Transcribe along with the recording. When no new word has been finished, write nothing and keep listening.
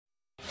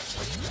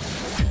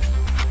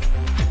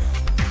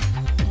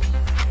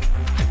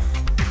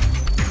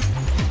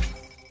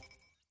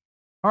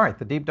All right,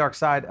 the deep dark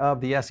side of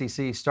the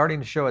SEC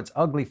starting to show its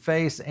ugly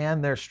face,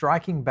 and they're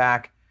striking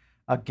back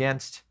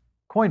against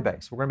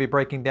Coinbase. We're going to be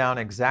breaking down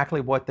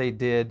exactly what they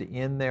did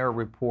in their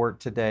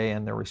report today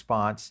and their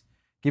response.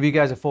 Give you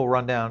guys a full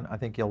rundown. I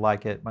think you'll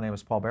like it. My name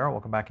is Paul Barrow.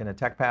 Welcome back into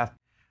Tech Path.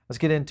 Let's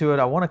get into it.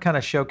 I want to kind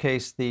of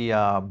showcase the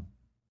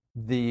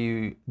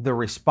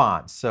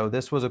response. So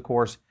this was, of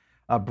course,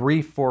 a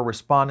brief for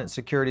respondent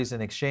Securities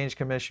and Exchange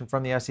Commission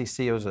from the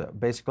SEC. It was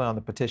basically on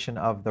the petition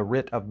of the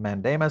writ of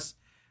mandamus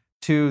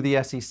to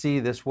the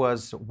SEC. This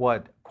was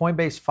what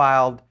Coinbase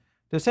filed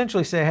to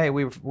essentially say, hey,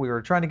 we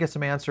were trying to get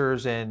some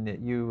answers and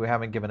you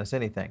haven't given us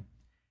anything.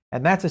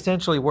 And that's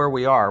essentially where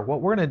we are.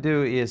 What we're going to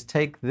do is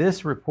take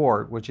this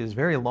report, which is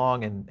very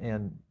long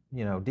and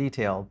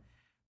detailed,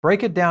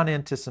 break it down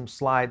into some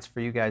slides for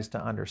you guys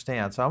to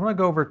understand. So I'm going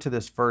to go over to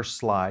this first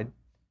slide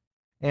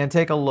and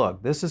take a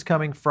look. This is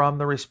coming from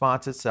the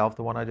response itself,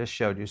 the one I just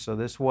showed you. So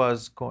this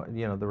was,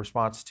 the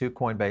response to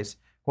Coinbase.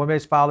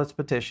 Coinbase filed its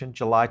petition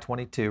July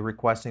 22,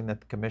 requesting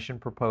that the Commission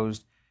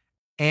proposed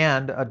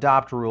and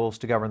adopt rules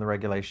to govern the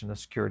regulation of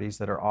securities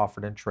that are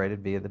offered and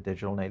traded via the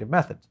digital native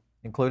methods,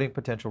 including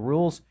potential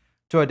rules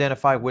to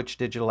identify which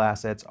digital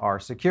assets are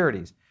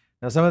securities.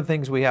 Now, some of the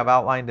things we have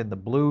outlined in the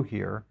blue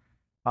here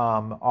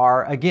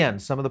are, again,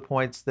 some of the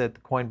points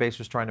that Coinbase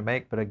was trying to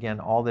make, but again,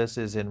 all this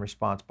is in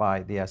response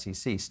by the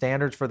SEC.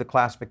 Standards for the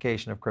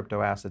classification of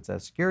crypto assets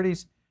as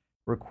securities,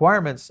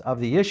 requirements of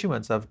the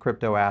issuance of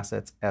crypto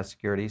assets as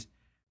securities,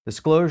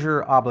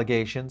 disclosure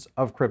obligations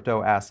of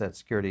crypto asset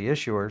security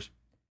issuers,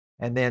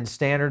 and then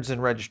standards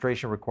and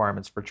registration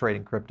requirements for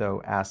trading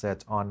crypto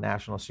assets on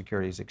national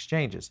securities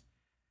exchanges.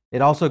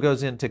 It also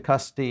goes into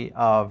custody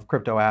of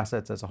crypto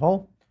assets as a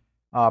whole,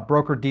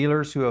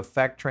 broker-dealers who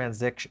effect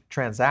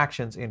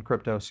transactions in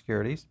crypto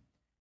securities,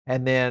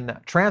 and then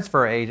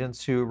transfer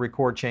agents who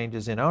record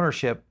changes in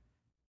ownership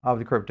of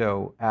the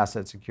crypto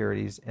asset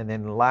securities, and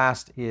then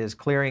last is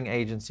clearing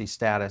agency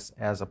status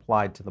as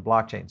applied to the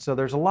blockchain. So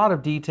there's a lot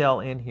of detail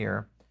in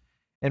here,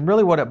 and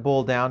really what it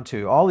boiled down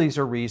to, all these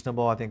are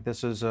reasonable. I think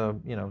this is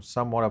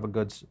somewhat of a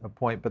good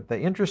point, but the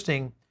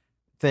interesting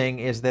thing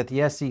is that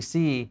the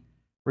SEC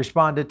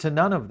responded to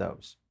none of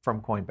those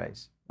from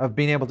Coinbase, of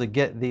being able to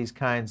get these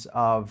kinds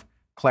of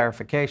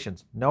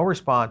clarifications. No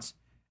response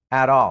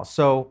at all.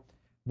 So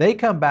they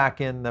come back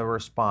in the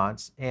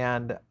response,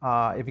 and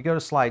if you go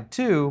to slide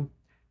 2,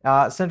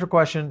 central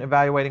question,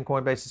 evaluating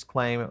Coinbase's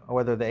claim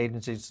whether the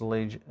agency's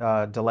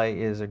delay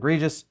is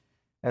egregious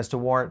as to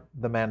warrant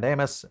the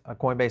mandamus.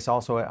 Coinbase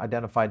also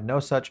identified no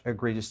such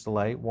egregious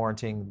delay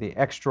warranting the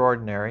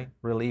extraordinary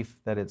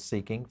relief that it's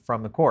seeking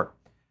from the court.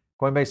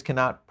 Coinbase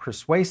cannot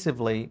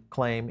persuasively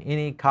claim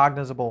any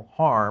cognizable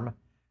harm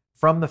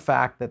from the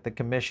fact that the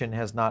Commission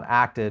has not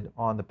acted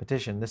on the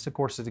petition. This, of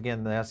course, is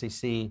again the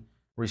SEC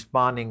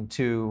responding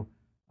to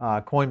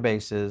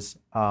Coinbase's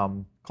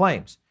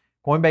claims.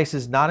 Coinbase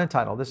is not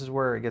entitled, this is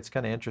where it gets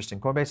kind of interesting,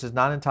 Coinbase is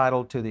not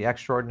entitled to the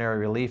extraordinary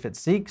relief it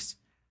seeks.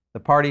 The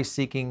party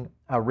seeking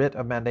a writ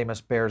of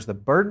mandamus bears the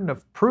burden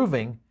of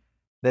proving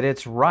that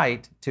its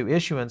right to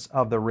issuance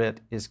of the writ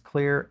is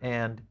clear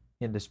and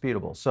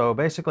indisputable. So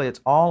basically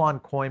it's all on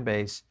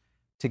Coinbase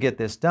to get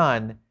this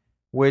done,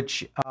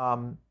 which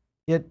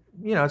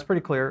it's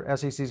pretty clear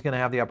SEC is going to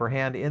have the upper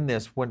hand in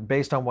this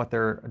based on what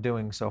they're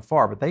doing so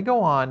far. But they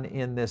go on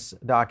in this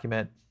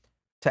document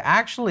to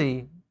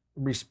actually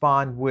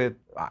respond with,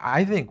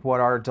 I think, what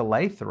are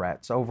delay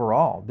threats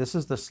overall. This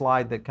is the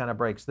slide that kind of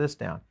breaks this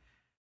down.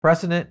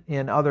 Precedent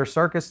in other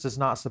circuits does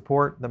not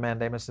support the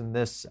mandamus in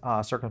this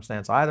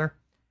circumstance either.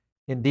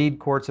 Indeed,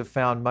 courts have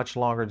found much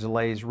longer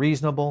delays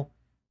reasonable,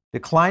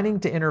 declining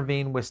to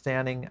intervene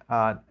notwithstanding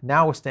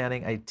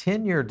a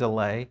 10-year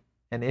delay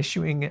and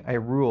issuing a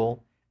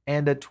rule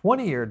and a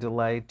 20-year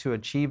delay to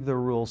achieve the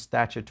rule's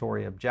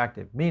statutory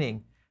objective,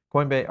 meaning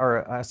Coinbase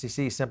or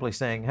SEC simply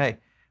saying, hey,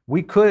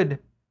 we could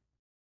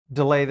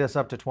delay this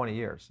up to 20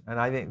 years. And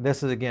I think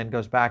this is, again,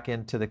 goes back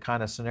into the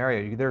kind of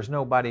scenario. There's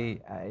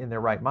nobody in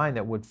their right mind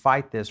that would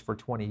fight this for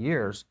 20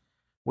 years,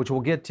 which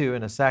we'll get to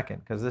in a second,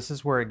 because this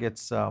is where it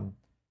gets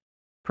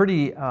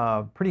pretty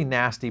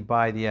nasty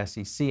by the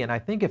SEC. And I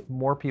think if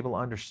more people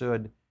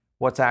understood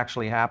what's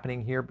actually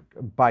happening here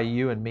by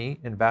you and me,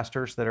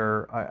 investors that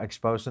are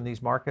exposed in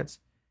these markets,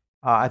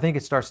 I think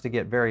it starts to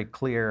get very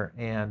clear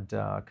and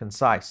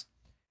concise.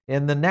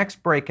 In the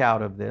next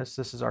breakout of this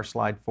is our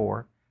slide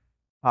 4,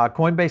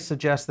 Coinbase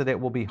suggests that it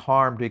will be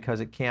harmed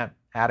because it can't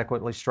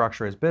adequately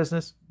structure its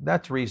business.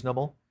 That's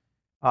reasonable.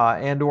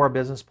 And or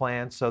business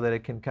plans so that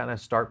it can kind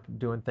of start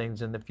doing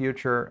things in the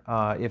future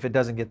if it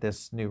doesn't get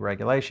this new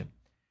regulation.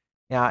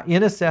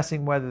 In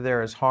assessing whether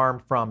there is harm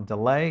from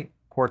delay,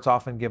 courts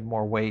often give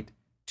more weight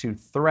to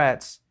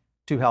threats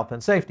to health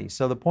and safety.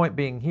 So the point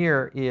being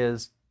here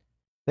is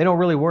they don't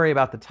really worry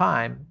about the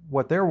time.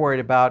 What they're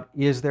worried about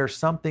is there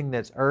something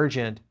that's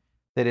urgent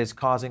that is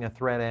causing a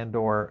threat and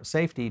or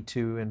safety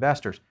to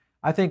investors.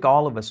 I think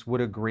all of us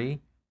would agree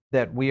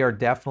that we are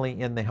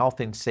definitely in the health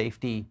and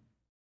safety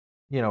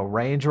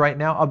range right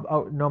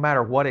now, no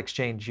matter what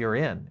exchange you're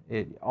in.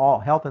 All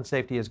health and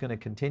safety is going to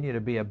continue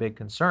to be a big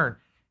concern.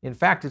 In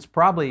fact, it's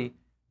probably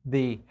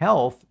the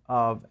health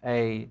of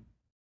a,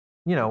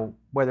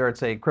 whether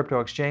it's a crypto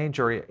exchange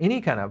or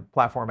any kind of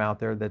platform out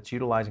there that's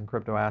utilizing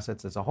crypto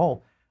assets as a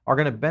whole, are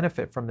going to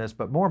benefit from this.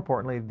 But more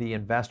importantly, the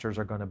investors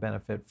are going to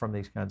benefit from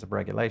these kinds of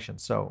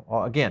regulations. So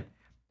again,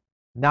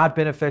 not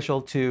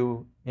beneficial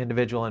to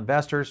individual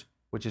investors,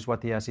 which is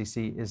what the SEC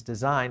is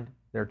designed,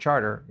 their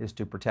charter is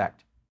to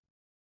protect.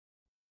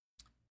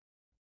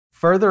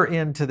 Further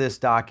into this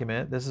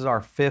document, this is our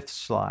 5th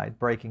slide,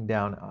 breaking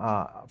down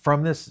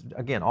from this,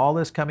 again, all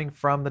this coming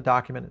from the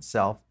document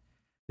itself.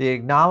 The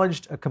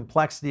acknowledged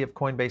complexity of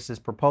Coinbase's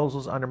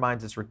proposals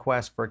undermines its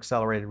request for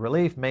accelerated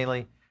relief.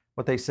 Mainly,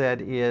 what they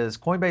said is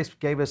Coinbase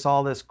gave us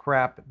all this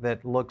crap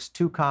that looks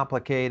too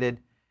complicated.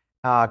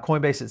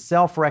 Coinbase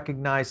itself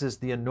recognizes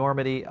the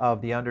enormity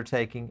of the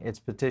undertaking. Its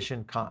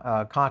petition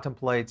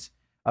contemplates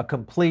a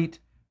complete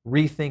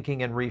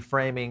rethinking and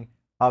reframing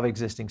of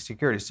existing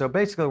securities. So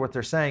basically what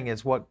they're saying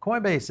is what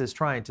Coinbase is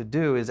trying to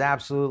do is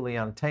absolutely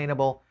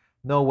unattainable.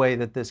 No way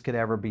that this could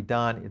ever be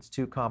done. It's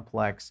too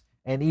complex.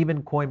 And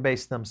even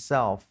Coinbase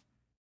themselves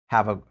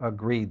have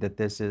agreed that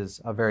this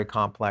is a very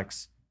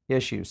complex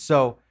issue.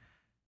 So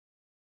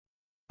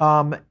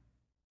I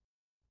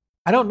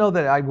don't know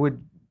that I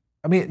would,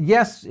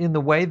 yes, in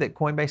the way that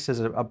Coinbase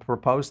has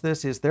proposed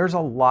this, there's a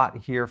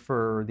lot here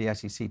for the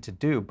SEC to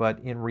do, but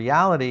in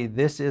reality,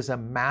 this is a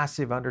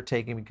massive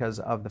undertaking because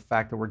of the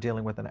fact that we're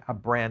dealing with a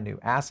brand new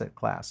asset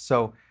class.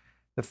 So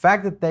the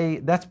fact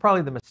that that's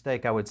probably the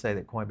mistake I would say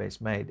that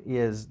Coinbase made,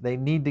 is they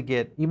need to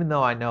get, even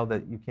though I know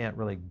that you can't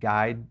really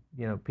guide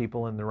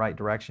people in the right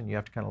direction, you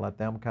have to kind of let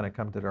them kind of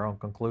come to their own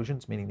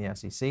conclusions, meaning the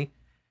SEC.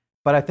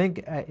 But I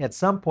think at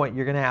some point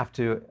you're going to have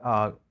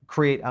to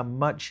create a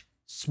much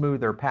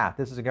smoother path.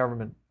 This is a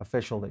government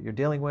official that you're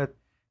dealing with.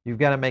 You've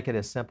got to make it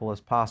as simple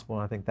as possible,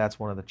 and I think that's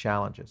one of the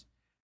challenges.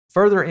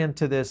 Further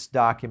into this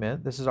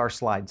document, this is our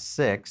slide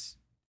 6.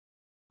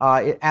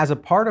 As a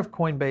part of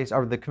Coinbase,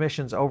 or the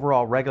Commission's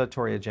overall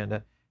regulatory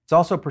agenda, it's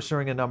also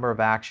pursuing a number of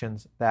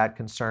actions that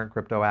concern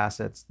crypto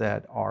assets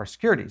that are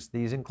securities.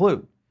 These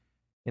include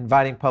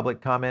inviting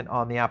public comment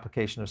on the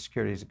application of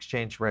securities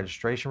exchange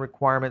registration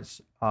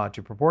requirements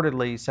to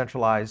purportedly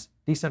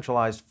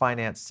decentralized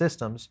finance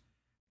systems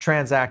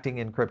transacting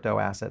in crypto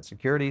asset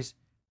securities.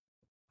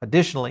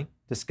 Additionally,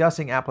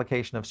 discussing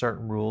application of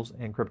certain rules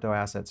in crypto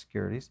asset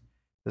securities,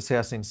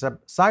 discussing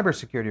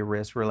cybersecurity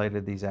risks related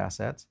to these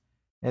assets,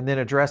 and then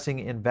addressing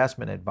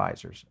investment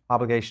advisors,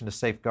 obligation to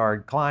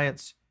safeguard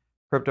clients,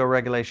 crypto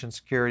regulation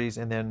securities,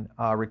 and then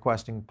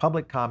requesting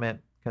public comment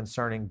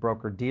concerning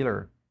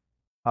broker-dealer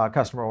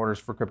customer orders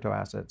for crypto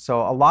assets.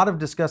 So a lot of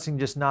discussing,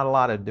 just not a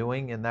lot of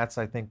doing, and that's,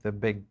 I think, the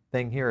big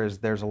thing here is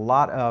there's a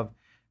lot of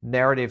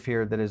narrative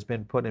here that has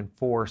been put in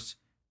force,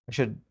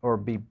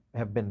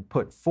 have been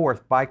put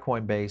forth by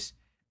Coinbase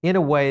in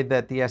a way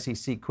that the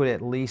SEC could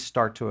at least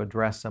start to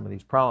address some of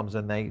these problems,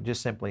 and they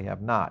just simply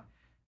have not.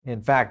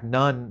 In fact,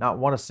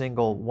 not a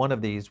single one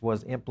of these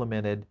was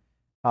implemented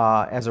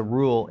as a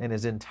rule in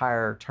his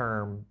entire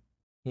term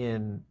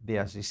in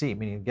the SEC,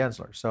 meaning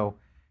Gensler. So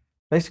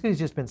basically, he's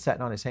just been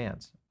sitting on his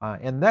hands.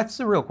 And that's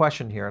the real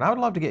question here. And I would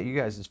love to get you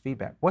guys'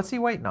 feedback. What's he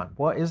waiting on?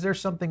 Well, is there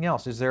something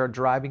else? Is there a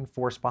driving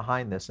force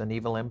behind this, an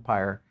evil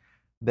empire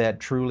that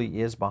truly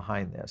is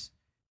behind this?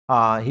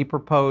 He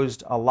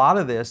proposed a lot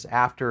of this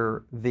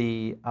after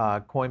the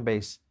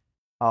Coinbase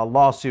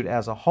lawsuit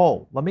as a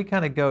whole. Let me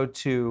kind of go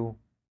to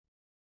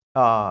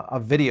a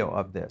video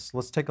of this.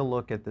 Let's take a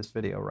look at this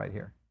video right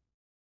here.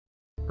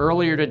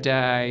 Earlier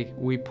today,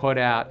 we put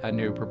out a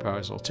new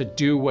proposal to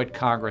do what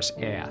Congress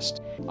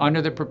asked.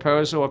 Under the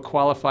proposal, a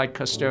qualified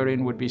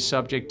custodian would be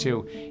subject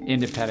to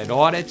independent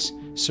audits,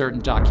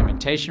 certain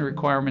documentation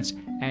requirements,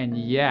 and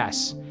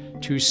yes,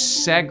 to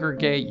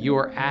segregate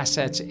your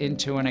assets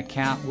into an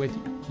account with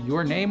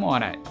your name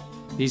on it.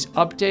 These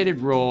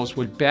updated rules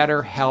would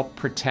better help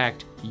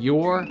protect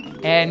your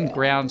and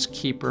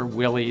groundskeeper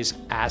Willie's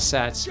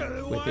assets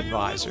with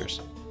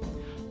advisors.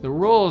 The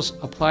rules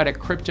apply to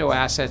crypto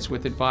assets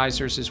with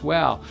advisors as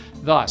well.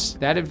 Thus,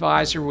 that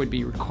advisor would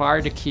be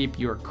required to keep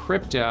your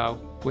crypto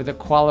with a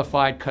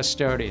qualified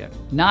custodian,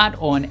 not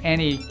on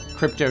any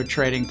crypto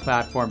trading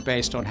platform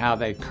based on how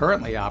they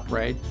currently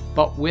operate,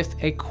 but with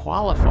a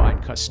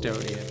qualified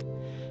custodian.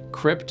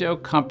 Crypto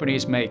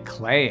companies may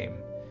claim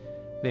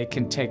they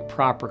can take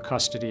proper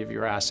custody of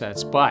your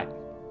assets, but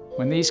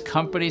when these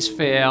companies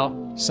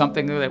fail,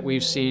 something that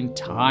we've seen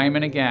time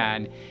and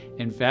again,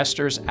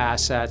 investors'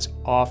 assets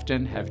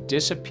often have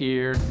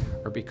disappeared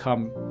or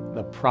become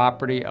the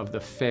property of the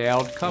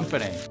failed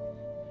company.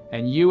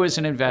 And you as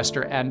an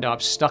investor end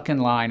up stuck in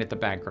line at the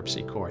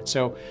bankruptcy court.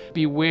 So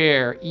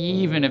beware,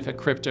 even if a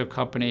crypto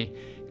company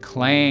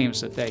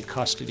claims that they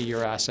custody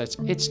your assets,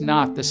 it's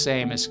not the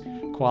same as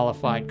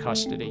qualified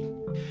custody.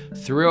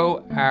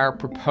 Through our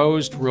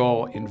proposed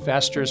rule,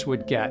 investors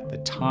would get the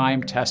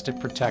time-tested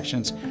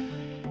protections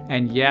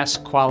and yes,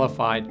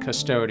 qualified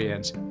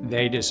custodians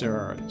they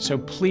deserve. So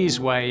please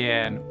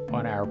weigh in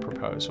on our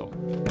proposal.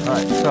 All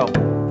right, so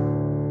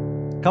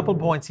a couple of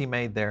points he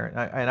made there,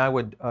 and I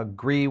would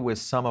agree with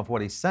some of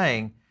what he's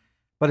saying,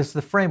 But it's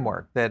the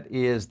framework that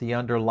is the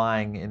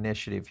underlying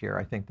initiative here,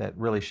 I think, that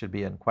really should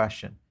be in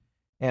question.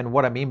 And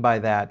what I mean by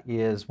that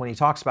is when he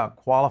talks about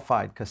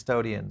qualified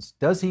custodians,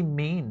 does he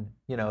mean,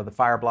 the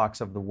Fireblocks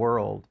of the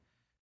world?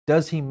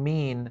 Does he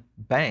mean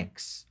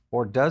banks?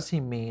 Or does he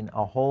mean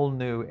a whole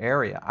new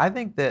area? I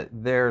think that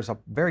there's a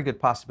very good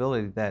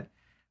possibility that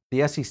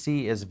the SEC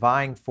is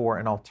vying for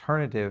an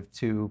alternative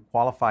to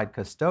qualified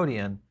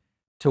custodian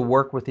to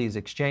work with these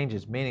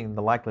exchanges, meaning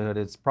the likelihood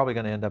it's probably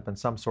going to end up in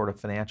some sort of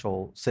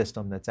financial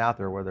system that's out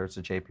there, whether it's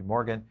a JP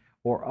Morgan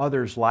or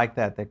others like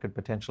that that could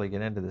potentially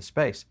get into this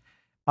space,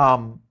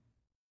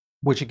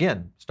 which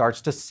again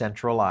starts to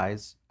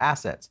centralize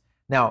assets.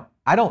 Now,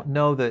 I don't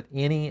know that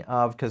any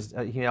of, because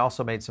he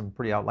also made some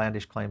pretty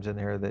outlandish claims in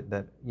there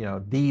that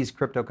these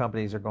crypto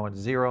companies are going to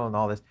zero and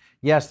all this.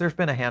 Yes, there's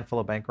been a handful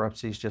of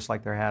bankruptcies, just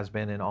like there has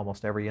been in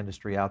almost every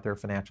industry out there,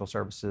 financial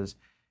services.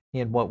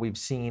 In what we've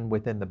seen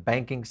within the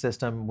banking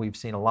system, we've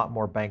seen a lot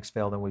more banks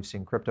fail than we've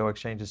seen crypto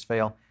exchanges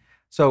fail.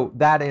 So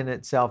that in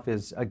itself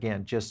is,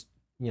 again, just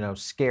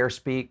scare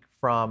speak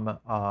from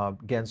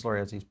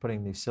Gensler as he's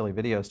putting these silly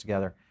videos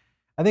together.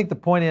 I think the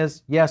point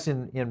is, yes,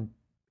 in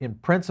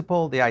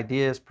principle, the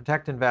idea is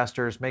protect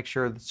investors, make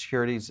sure the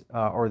securities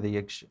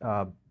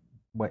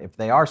if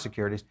they are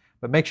securities,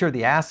 but make sure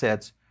the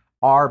assets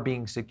are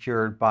being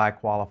secured by a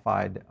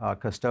qualified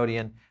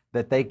custodian,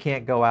 that they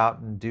can't go out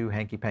and do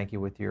hanky-panky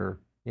with your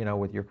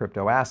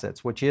crypto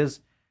assets, which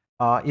is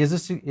a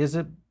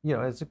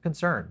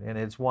concern, and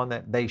it's one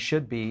that they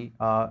should be.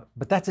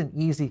 But that's an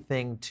easy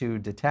thing to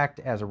detect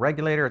as a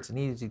regulator. It's an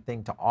easy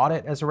thing to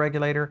audit as a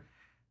regulator.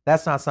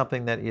 That's not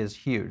something that is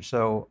huge.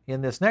 So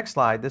in this next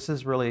slide, this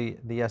is really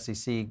the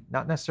SEC,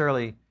 not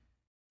necessarily,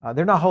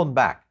 they're not holding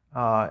back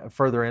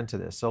further into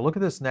this. So look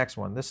at this next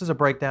one. This is a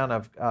breakdown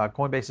of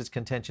Coinbase's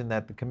contention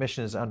that the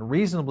commission is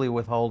unreasonably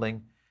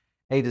withholding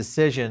a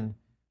decision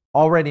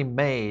already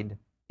made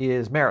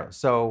is meritless.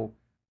 So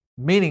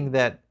meaning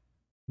that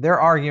they're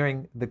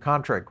arguing the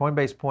contrary.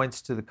 Coinbase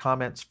points to the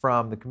comments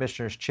from the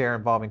commissioner's chair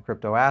involving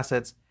crypto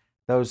assets.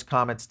 Those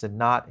comments did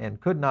not and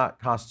could not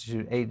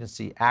constitute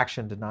agency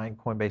action denying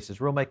Coinbase's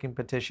rulemaking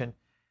petition.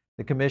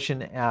 The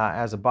commission,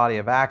 as a body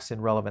of acts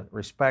in relevant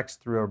respects,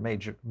 through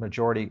a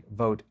majority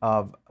vote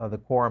of the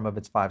quorum of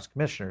its 5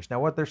 commissioners. Now,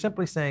 what they're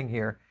simply saying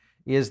here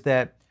is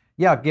that,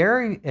 yeah,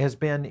 Gary has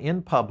been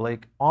in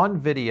public on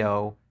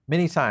video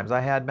many times.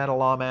 I had Meta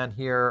Lawman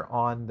here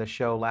on the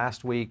show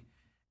last week,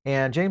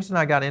 and James and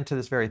I got into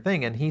this very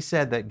thing, and he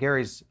said that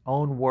Gary's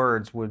own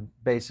words would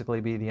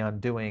basically be the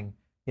undoing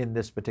in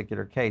this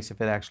particular case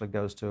if it actually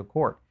goes to a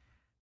court.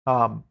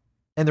 And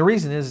the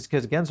reason is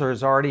because Gensler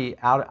has already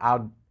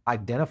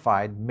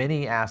identified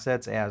many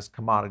assets as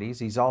commodities.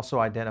 He's also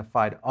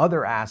identified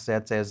other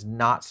assets as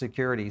not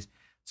securities.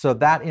 So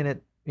that in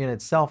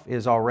itself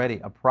is already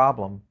a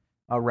problem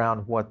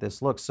around what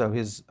this looks. So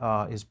his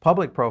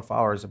public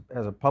profile, or as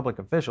a public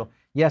official,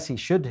 yes, he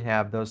should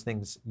have those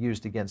things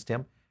used against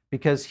him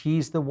because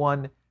he's the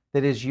one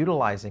that is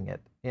utilizing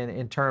it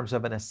in terms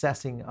of an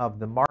assessing of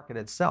the market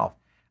itself.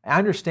 I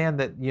understand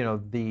that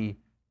the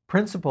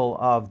principle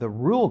of the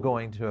rule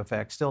going into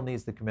effect still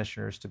needs the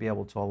commissioners to be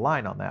able to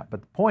align on that.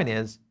 But the point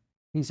is,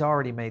 he's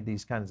already made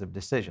these kinds of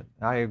decisions.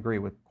 I agree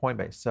with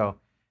Coinbase. So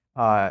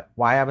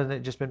why haven't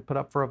it just been put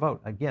up for a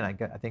vote? Again,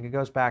 I think it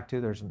goes back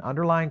to there's an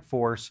underlying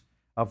force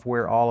of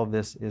where all of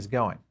this is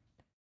going.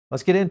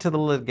 Let's get into the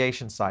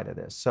litigation side of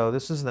this. So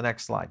this is the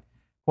next slide.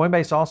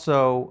 Coinbase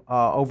also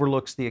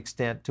overlooks the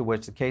extent to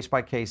which the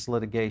case-by-case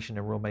litigation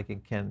and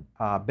rulemaking can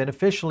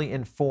beneficially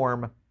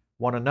inform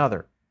one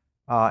another,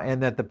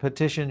 and that the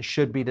petition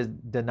should be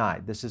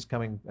denied. This is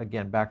coming,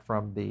 again, back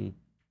from the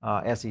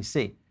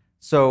SEC.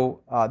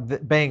 So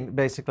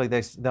basically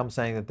them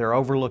saying that they're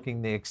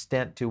overlooking the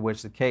extent to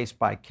which the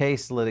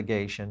case-by-case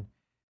litigation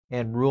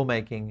and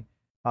rulemaking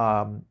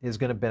is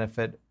going to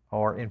benefit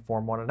or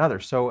inform one another.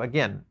 So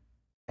again,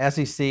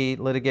 SEC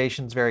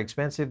litigation is very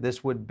expensive.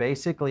 This would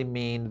basically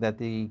mean that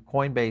the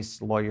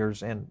Coinbase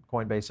lawyers, and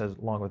Coinbase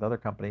along with other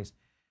companies,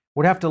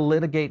 would have to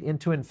litigate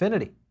into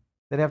infinity.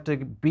 They'd have to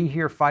be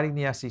here fighting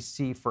the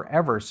SEC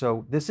forever.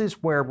 So this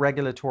is where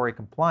regulatory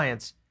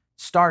compliance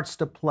starts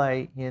to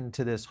play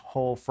into this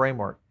whole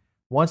framework.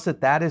 Once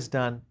that is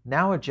done,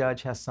 now a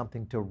judge has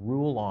something to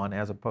rule on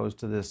as opposed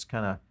to this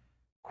kind of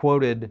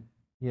quoted,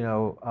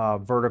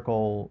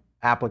 vertical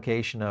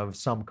application of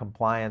some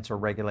compliance or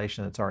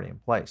regulation that's already in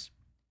place.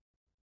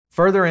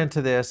 Further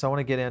into this, I want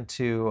to get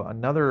into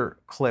another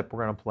clip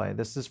we're going to play.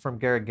 This is from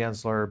Gary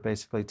Gensler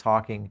basically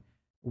talking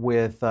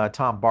with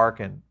Tom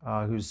Barkin,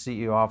 who's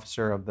CEO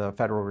officer of the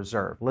Federal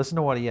Reserve. Listen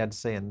to what he had to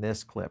say in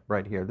this clip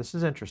right here. This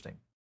is interesting.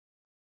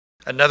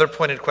 Another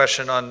pointed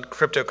question on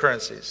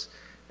cryptocurrencies.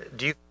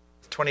 Do you,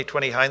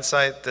 2020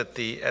 hindsight, that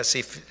the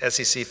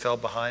SEC fell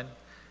behind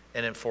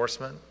in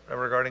enforcement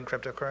regarding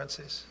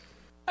cryptocurrencies?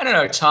 I don't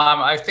know,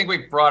 Tom. I think we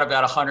brought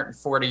about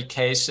 140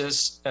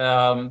 cases,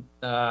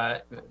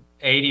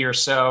 80 or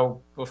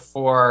so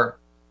before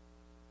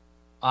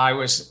I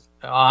was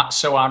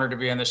so honored to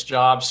be in this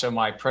job. So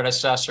my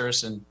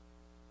predecessors and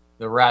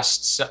the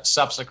rest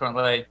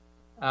subsequently.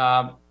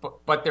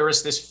 But there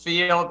was this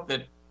field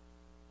that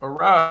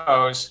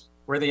arose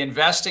where the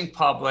investing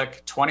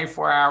public,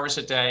 24 hours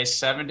a day,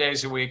 7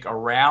 days a week,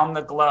 around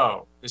the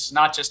globe, this is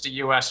not just a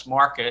US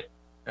market,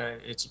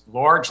 it's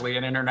largely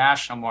an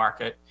international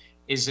market,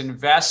 is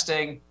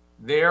investing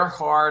their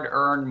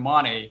hard-earned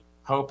money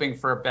hoping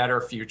for a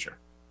better future.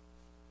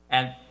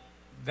 And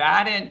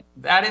that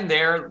in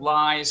there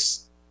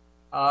lies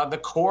the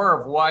core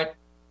of what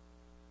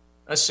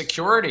a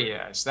security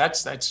is.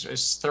 That's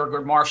as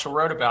Thurgood Marshall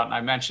wrote about, and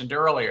I mentioned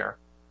earlier.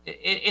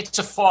 It's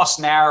a false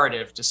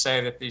narrative to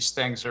say that these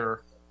things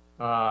are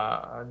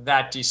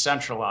that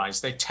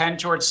decentralized. They tend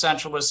towards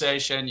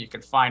centralization. You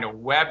can find a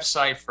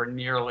website for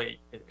nearly,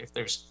 if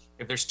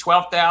there's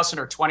 12,000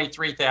 or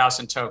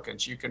 23,000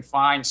 tokens, you can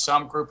find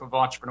some group of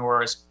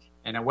entrepreneurs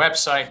in a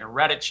website, and a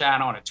Reddit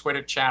channel, and a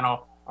Twitter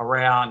channel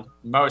around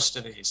most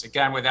of these,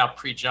 again, without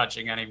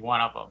prejudging any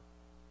one of them.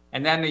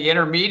 And then the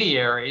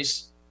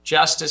intermediaries,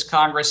 just as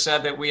Congress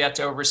said that we had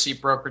to oversee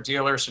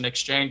broker-dealers and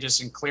exchanges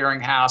and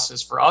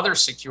clearinghouses for other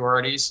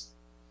securities,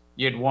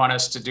 you'd want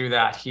us to do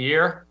that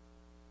here.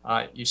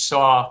 You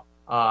saw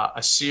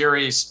a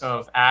series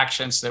of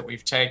actions that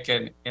we've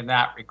taken in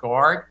that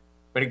regard.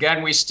 But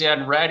again, we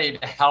stand ready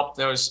to help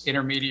those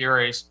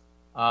intermediaries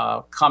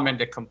come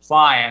into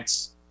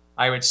compliance.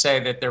 I would say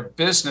that their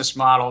business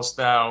models,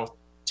 though,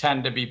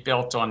 tend to be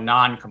built on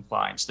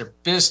non-compliance. Their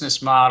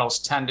business models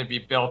tend to be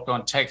built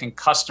on taking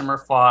customer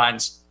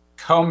funds,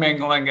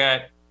 commingling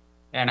it,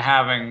 and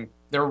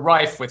they're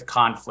rife with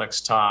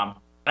conflicts, Tom.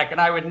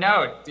 And I would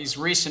note these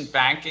recent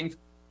banking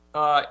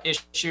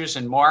issues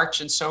in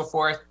March and so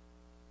forth,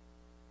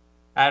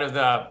 out of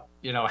the,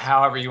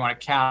 however you want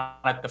to count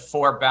it, the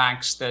 4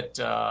 banks that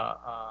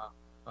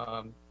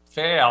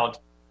failed,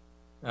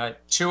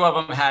 2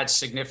 of them had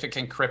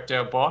significant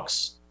crypto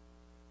books.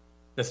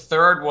 The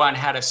third one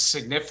had a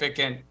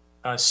significant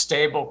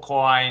stable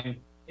coin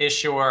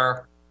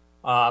issuer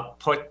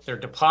put their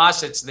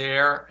deposits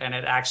there, and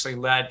it actually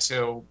led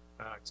to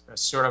a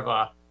sort of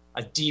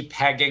a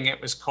de-pegging, it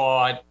was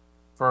called,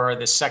 for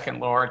the second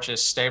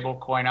largest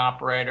stablecoin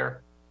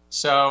operator.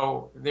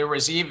 So there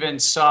was even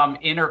some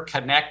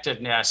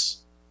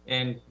interconnectedness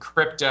in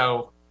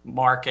crypto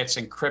markets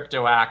and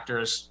crypto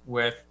actors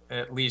with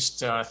at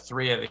least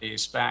 3 of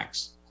these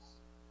banks.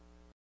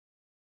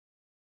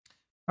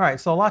 All right,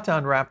 so a lot to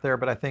unwrap there,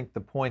 but I think the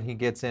point he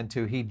gets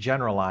into, he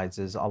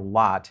generalizes a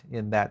lot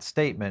in that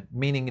statement,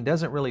 meaning he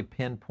doesn't really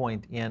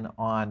pinpoint in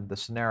on the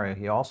scenario.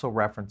 He also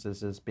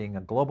references as being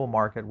a global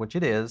market, which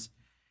it is.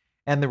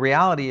 And the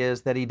reality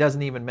is that he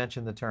doesn't even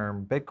mention the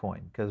term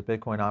Bitcoin, because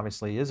Bitcoin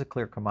obviously is a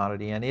clear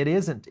commodity, and it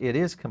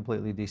is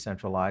completely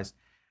decentralized.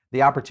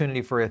 The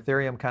opportunity for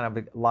Ethereum kind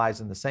of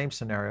lies in the same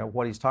scenario.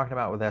 What he's talking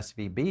about with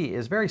SVB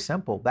is very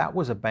simple. That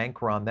was a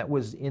bank run that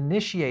was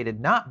initiated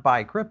not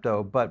by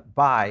crypto, but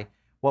by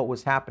what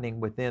was happening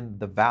within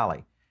the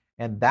valley.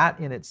 And that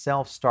in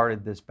itself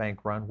started this bank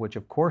run, which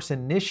of course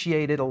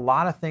initiated a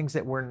lot of things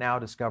that we're now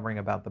discovering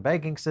about the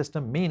banking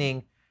system,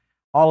 meaning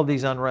all of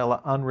these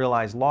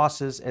unrealized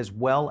losses, as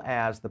well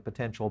as the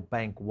potential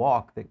bank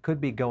walk that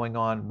could be going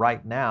on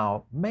right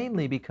now,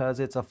 mainly because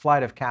it's a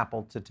flight of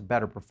capital to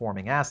better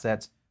performing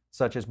assets,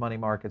 such as money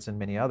markets and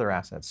many other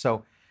assets.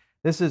 So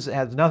this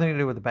has nothing to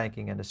do with the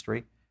banking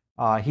industry.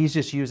 He's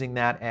just using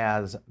that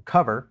as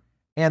cover.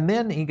 And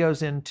then he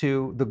goes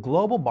into the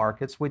global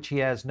markets, which he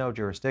has no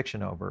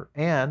jurisdiction over,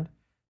 and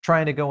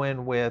trying to go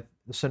in with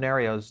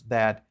scenarios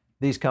that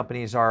these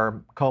companies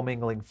are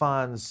commingling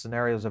funds,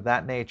 scenarios of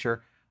that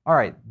nature. All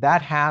right,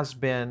 that has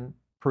been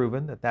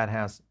proven that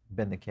has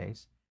been the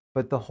case.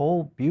 But the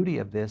whole beauty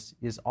of this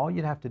is all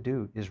you'd have to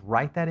do is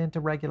write that into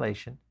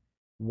regulation.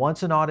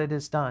 Once an audit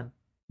is done,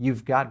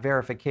 you've got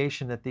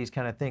verification that these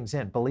kind of things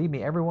in. Believe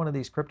me, every one of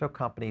these crypto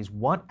companies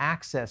want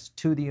access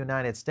to the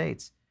United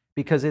States,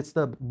 because it's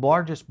the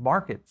largest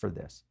market for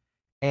this.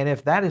 And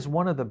if that is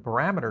one of the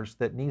parameters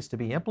that needs to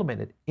be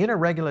implemented in a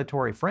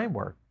regulatory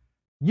framework,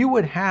 you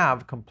would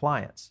have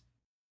compliance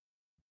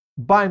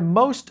by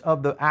most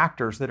of the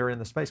actors that are in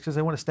the space, because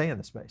they want to stay in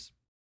the space.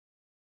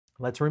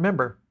 Let's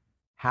remember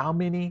how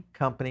many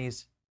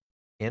companies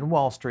in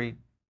Wall Street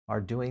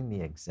are doing the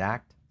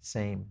exact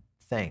same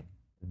thing.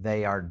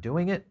 They are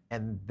doing it,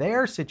 and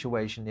their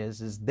situation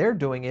is they're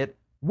doing it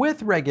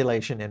with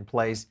regulation in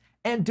place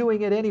and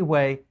doing it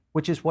anyway,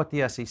 which is what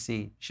the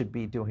SEC should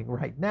be doing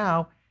right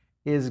now,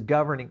 is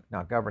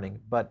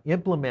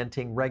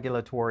implementing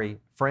regulatory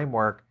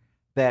framework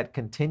that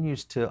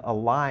continues to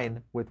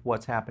align with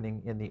what's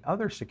happening in the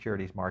other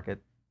securities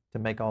market to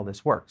make all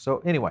this work. So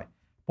anyway,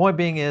 point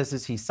being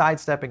is he's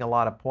sidestepping a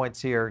lot of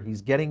points here.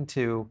 He's getting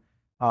to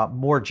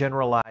more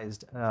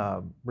generalized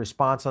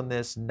response on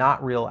this,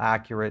 not real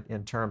accurate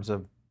in terms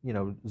of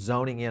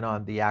zoning in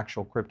on the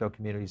actual crypto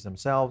communities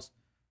themselves.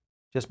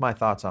 Just my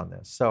thoughts on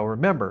this. So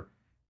remember,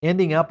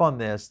 ending up on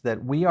this,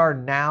 that we are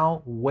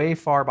now way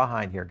far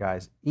behind here,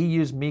 guys.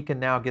 EU's MiCA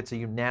now gets a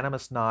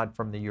unanimous nod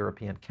from the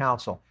European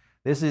Council.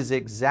 This is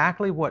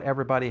exactly what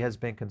everybody has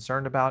been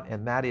concerned about,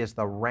 and that is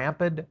the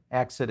rampant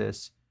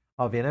exodus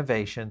of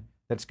innovation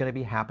that's going to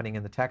be happening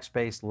in the tech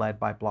space led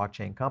by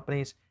blockchain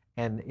companies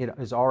and it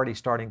is already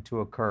starting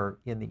to occur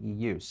in the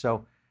EU.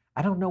 So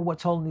I don't know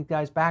what's holding these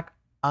guys back,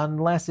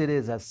 unless it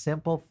is a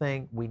simple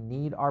thing. We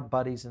need our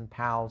buddies and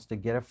pals to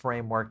get a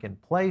framework in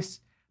place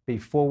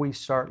before we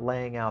start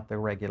laying out the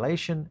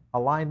regulation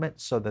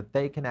alignment so that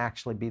they can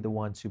actually be the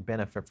ones who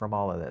benefit from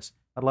all of this.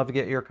 I'd love to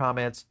get your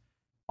comments.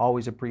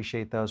 Always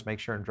appreciate those. Make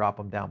sure and drop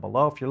them down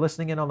below. If you're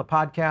listening in on the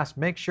podcast,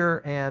 make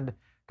sure and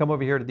come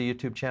over here to the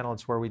YouTube channel.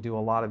 It's where we do a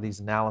lot of these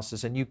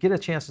analysis, and you get a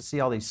chance to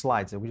see all these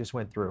slides that we just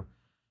went through.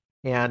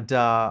 And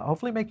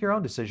hopefully make your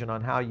own decision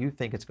on how you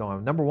think it's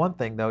going. Number one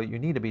thing, though, you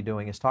need to be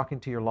doing is talking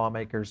to your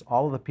lawmakers,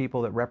 all of the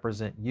people that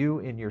represent you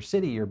in your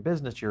city, your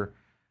business,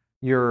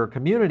 your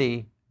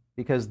community,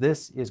 because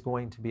this is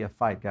going to be a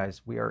fight,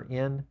 guys. We are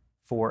in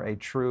for a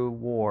true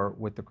war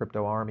with the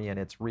crypto army, and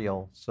it's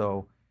real.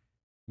 So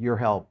your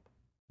help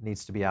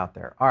needs to be out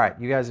there. All right,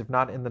 you guys, if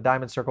not in the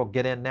Diamond Circle,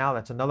 get in now.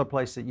 That's another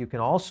place that you can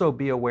also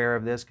be aware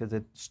of this, because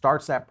it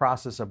starts that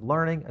process of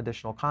learning,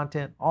 additional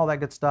content, all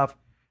that good stuff.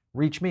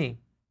 Reach me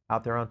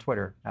out there on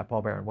Twitter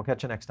 @Paul Barron. We'll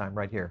catch you next time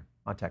right here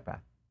on TechPath.